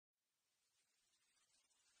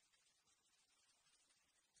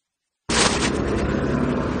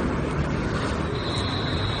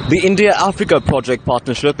The India-Africa project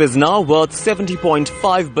partnership is now worth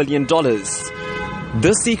 $70.5 billion.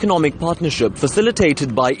 This economic partnership,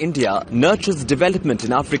 facilitated by India, nurtures development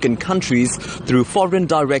in African countries through foreign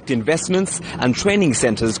direct investments and training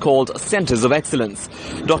centers called Centers of Excellence.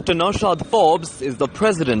 Dr. Naushad Forbes is the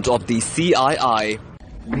president of the CII.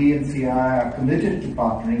 We in CII are committed to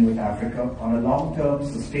partnering with Africa on a long-term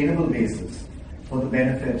sustainable basis for the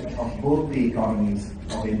benefit of both the economies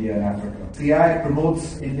of India and Africa. CII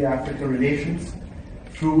promotes India-Africa relations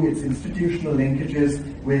through its institutional linkages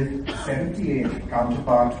with 78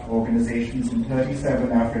 counterpart organizations in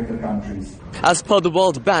 37 African countries. As per the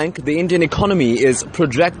World Bank, the Indian economy is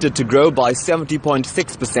projected to grow by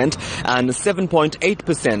 70.6% and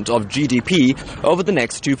 7.8% of GDP over the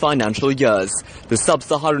next 2 financial years. The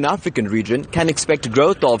sub-Saharan African region can expect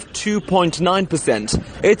growth of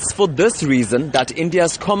 2.9%. It's for this reason that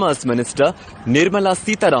India's Commerce Minister, Nirmala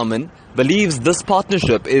Sitharaman, believes this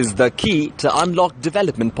partnership is the key to unlock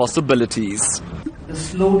development possibilities. The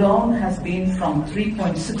slowdown has been from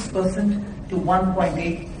 3.6% to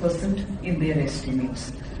 1.8% in their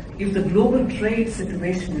estimates. If the global trade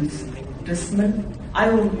situation is dismal, I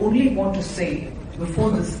would only want to say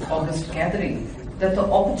before this August gathering that the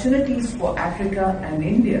opportunities for Africa and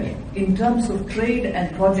India in terms of trade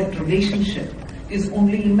and project relationship is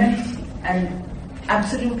only immense, and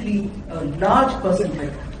absolutely a large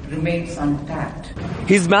percentage remains untapped.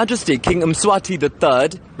 His Majesty King Mswati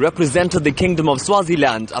III represented the Kingdom of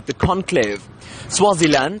Swaziland at the conclave.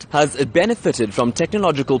 Swaziland has benefited from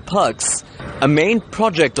technological perks. A main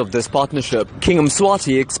project of this partnership, King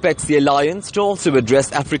Mswati expects the alliance to also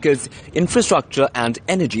address Africa's infrastructure and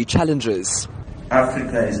energy challenges.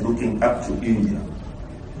 Africa is looking up to India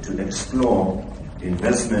to explore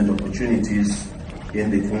investment opportunities in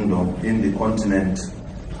the kingdom, in the continent,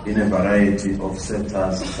 in a variety of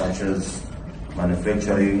sectors such as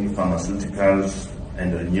manufacturing, pharmaceuticals,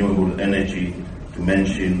 and renewable energy, to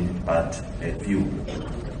mention but a few.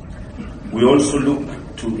 We also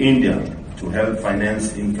look to India to help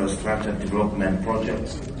finance infrastructure development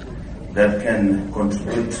projects that can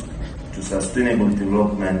contribute to sustainable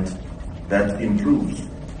development that improves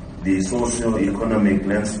the socio-economic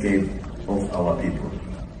landscape of our people.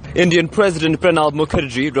 Indian President Pranab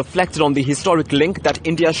Mukherjee reflected on the historic link that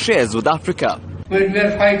India shares with Africa. When we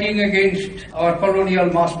were fighting against our colonial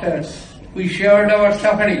masters, we shared our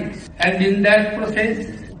sufferings, and in that process,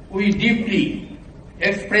 we deeply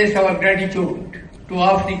express our gratitude to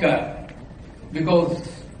Africa, because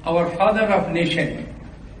our father of nation,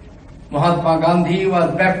 Mahatma Gandhi,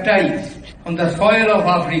 was baptized on the soil of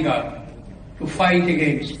Africa to fight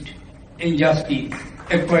against injustice,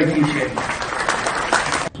 exploitation.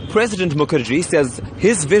 President Mukherjee says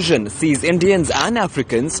his vision sees Indians and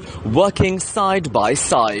Africans working side by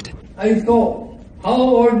side. I saw how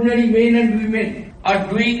ordinary men and women are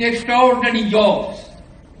doing extraordinary jobs,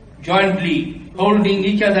 jointly holding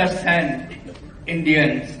each other's hand,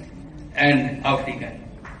 Indians and Africans.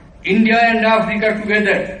 India and Africa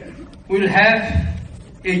together will have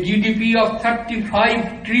a GDP of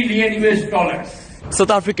 35 trillion US dollars.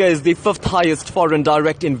 South Africa is the 5th highest foreign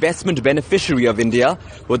direct investment beneficiary of India,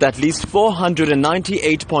 with at least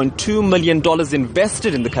 $498.2 million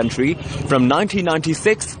invested in the country from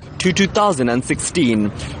 1996 to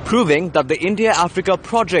 2016, proving that the India-Africa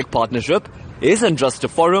project partnership isn't just a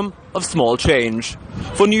forum of small change.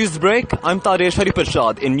 For Newsbreak, I'm Taresh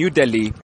in New Delhi.